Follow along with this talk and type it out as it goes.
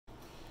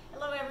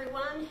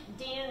everyone.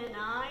 Dan and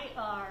I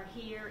are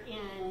here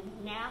in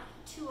NAP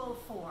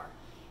 204,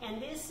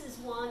 and this is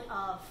one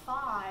of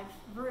 5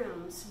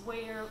 rooms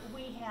where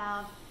we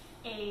have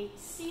a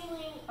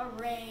ceiling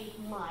array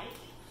mic.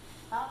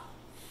 Up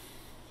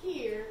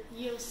here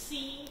you'll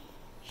see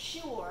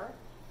Shure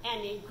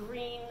and a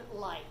green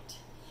light.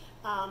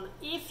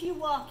 If you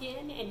walk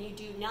in and you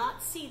do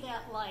not see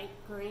that light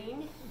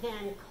green,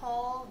 then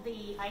call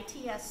the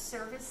ITS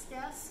service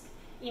desk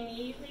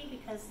immediately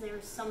because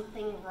there's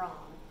something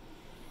wrong.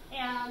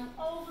 And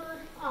over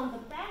on the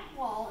back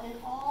wall in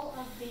all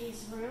of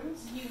these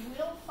rooms, you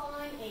will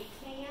find a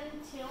Pan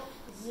Tilt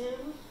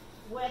Zoom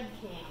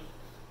webcam,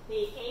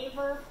 the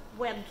AVer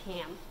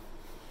webcam.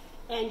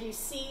 And you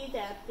see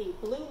that the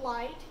blue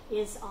light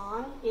is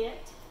on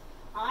it.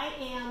 I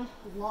am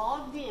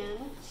logged in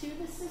to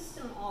the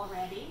system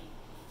already,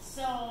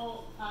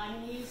 so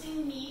I'm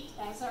using Meet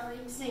as our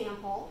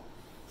example.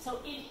 So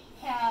it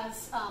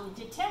has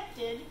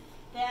detected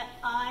that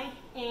I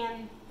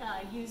am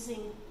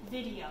using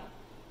video,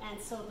 and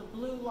so the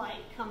blue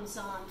light comes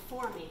on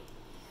for me.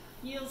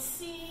 You'll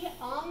see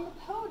on the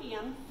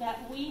podium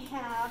that we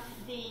have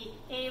the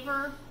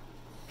AVer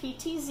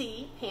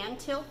PTZ, Pan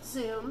Tilt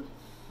Zoom,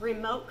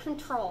 remote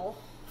control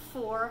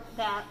for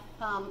that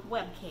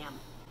webcam.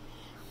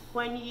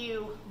 When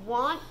you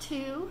want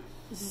to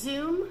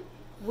zoom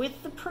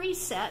with the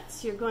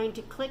presets, you're going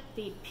to click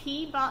the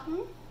P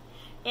button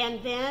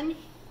and then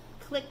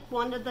click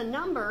one of the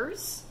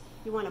numbers.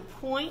 You want to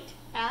point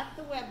at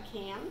the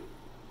webcam,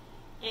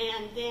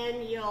 and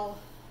then you'll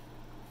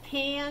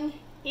pan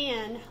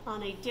in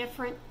on a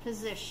different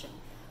position.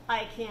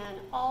 I can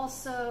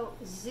also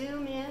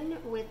zoom in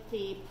with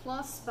the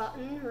plus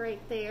button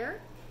right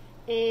there,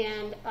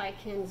 and I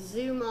can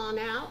zoom on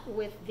out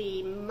with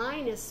the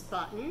minus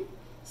button.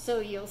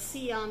 So you'll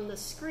see on the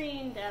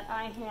screen that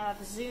I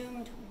have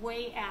zoomed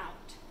way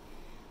out.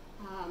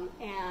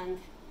 And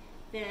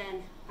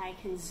then I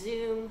can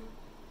zoom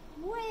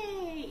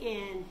way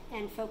in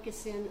and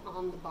focus in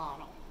on the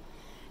bottle.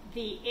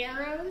 The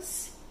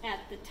arrows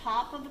at the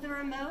top of the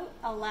remote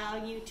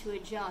allow you to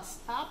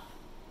adjust up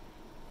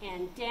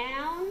and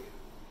down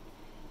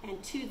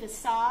and to the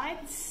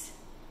sides,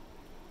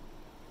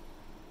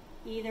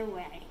 either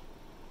way.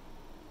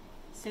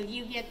 So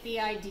you get the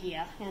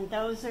idea, and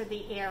those are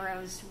the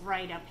arrows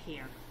right up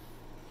here.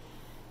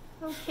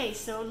 Okay,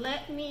 so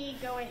let me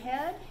go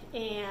ahead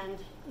and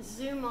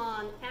zoom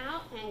on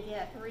out and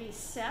get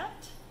reset.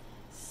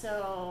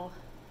 So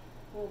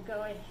we'll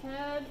go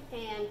ahead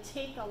and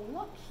take a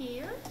look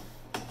here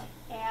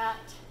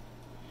at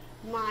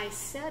my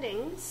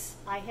settings.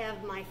 I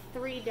have my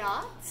 3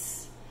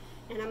 dots,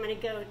 and I'm going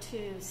to go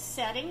to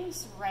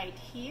Settings right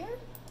here.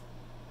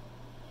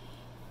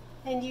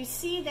 And you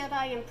see that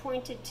I am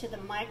pointed to the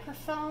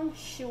microphone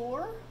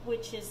Shure,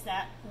 which is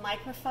that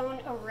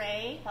microphone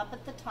array up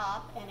at the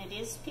top, and it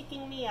is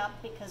picking me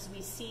up because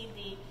we see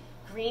the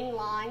green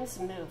lines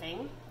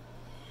moving.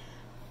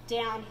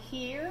 Down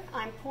here,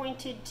 I'm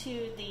pointed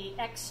to the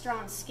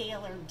Extron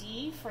Scaler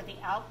D for the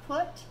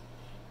output,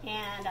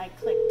 and I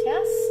click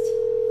Test,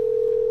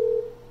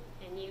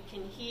 and you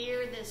can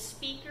hear the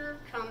speaker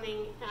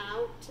coming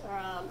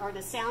out, or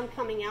the sound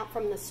coming out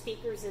from the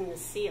speakers in the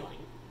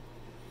ceiling.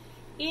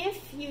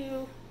 If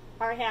you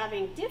are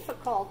having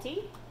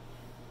difficulty,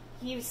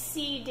 you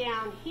see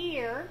down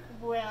here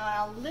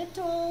a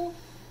little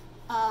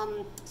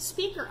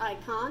speaker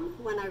icon.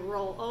 When I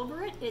roll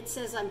over it, it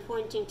says I'm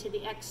pointing to the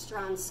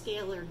Extron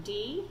Scaler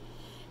D,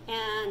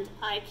 and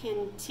I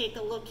can take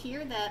a look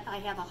here that I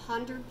have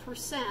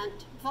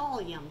 100%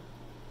 volume.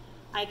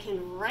 I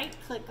can right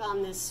click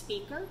on this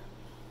speaker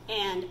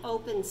and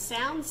open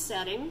sound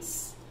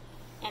settings,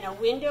 and a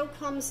window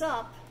comes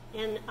up,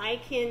 and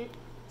I can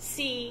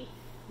see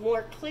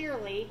more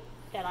clearly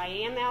that I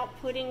am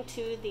outputting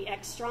to the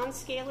Extron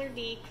Scaler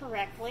D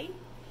correctly,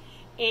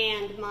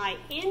 and my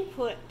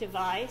input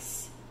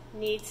device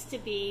needs to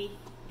be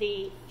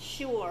the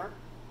Shure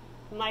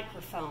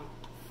microphone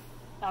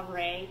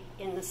array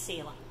in the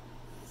ceiling.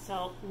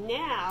 So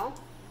now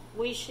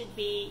we should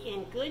be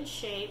in good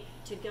shape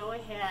to go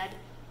ahead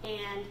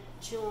and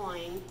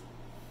join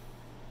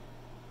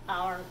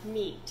our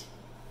Meet.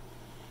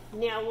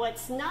 Now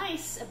what's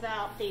nice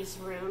about these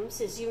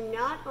rooms is you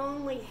not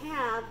only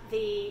have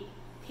the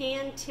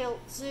Pan Tilt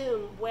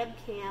Zoom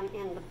webcam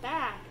in the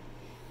back,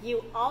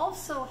 you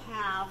also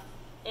have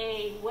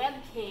a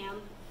webcam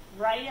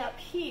right up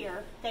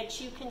here that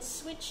you can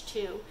switch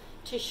to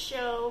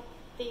show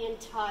the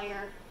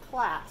entire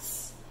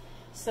class.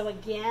 So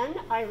again,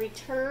 I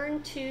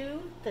return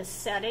to the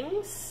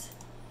settings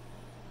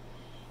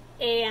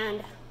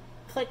and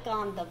click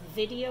on the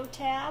video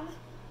tab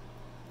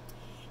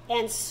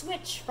and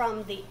switch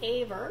from the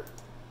AVer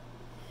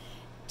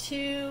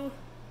to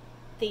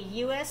the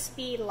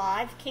USB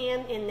live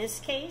cam in this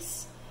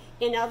case.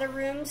 In other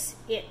rooms,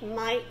 it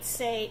might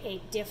say a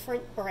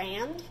different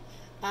brand,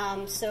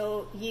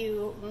 so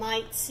you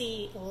might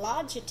see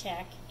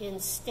Logitech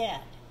instead.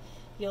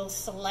 You'll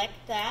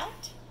select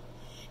that,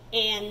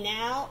 And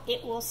now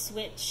it will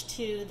switch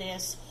to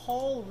this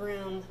whole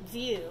room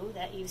view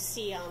that you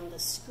see on the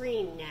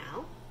screen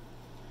now.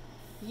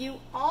 You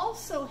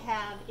also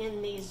have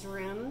in these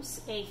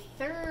rooms a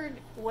third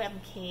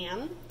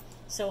webcam,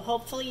 so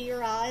hopefully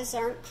your eyes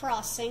aren't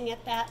crossing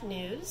at that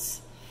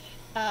news.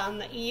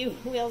 You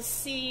will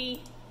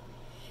see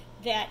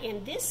that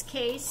in this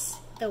case,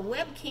 the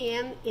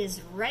webcam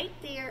is right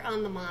there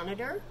on the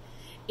monitor.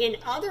 In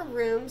other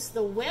rooms,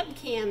 the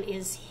webcam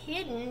is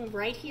hidden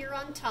right here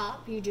on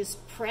top. You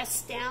just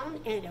press down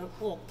and it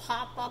will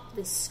pop up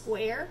the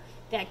square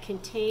that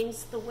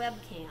contains the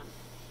webcam.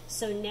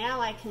 So now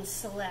I can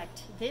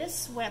select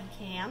this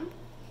webcam,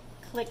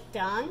 click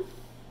Done,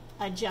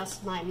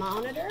 adjust my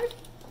monitor,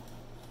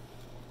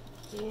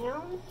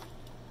 down,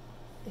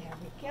 there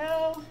we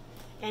go.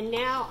 And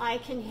now I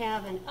can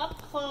have an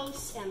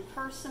up-close and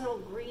personal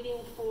greeting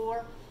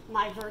for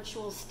my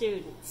virtual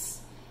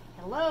students.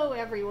 Hello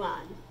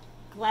everyone,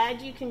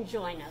 glad you can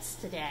join us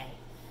today.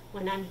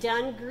 When I'm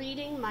done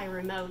greeting my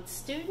remote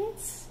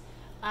students,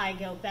 I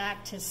go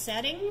back to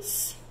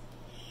Settings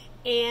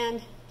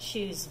and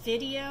choose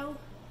Video,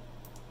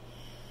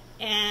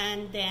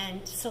 and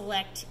then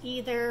select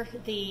either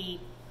the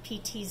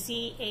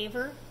PTZ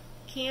AVer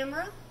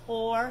camera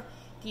or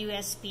the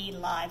USB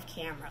live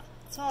camera.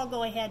 So I'll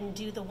go ahead and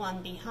do the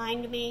one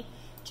behind me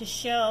to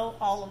show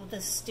all of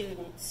the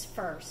students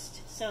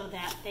first so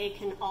that they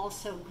can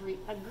also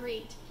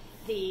greet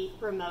the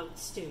remote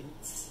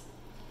students.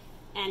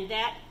 And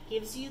that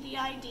gives you the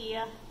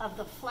idea of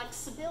the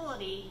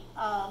flexibility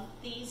of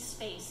these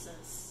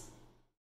spaces.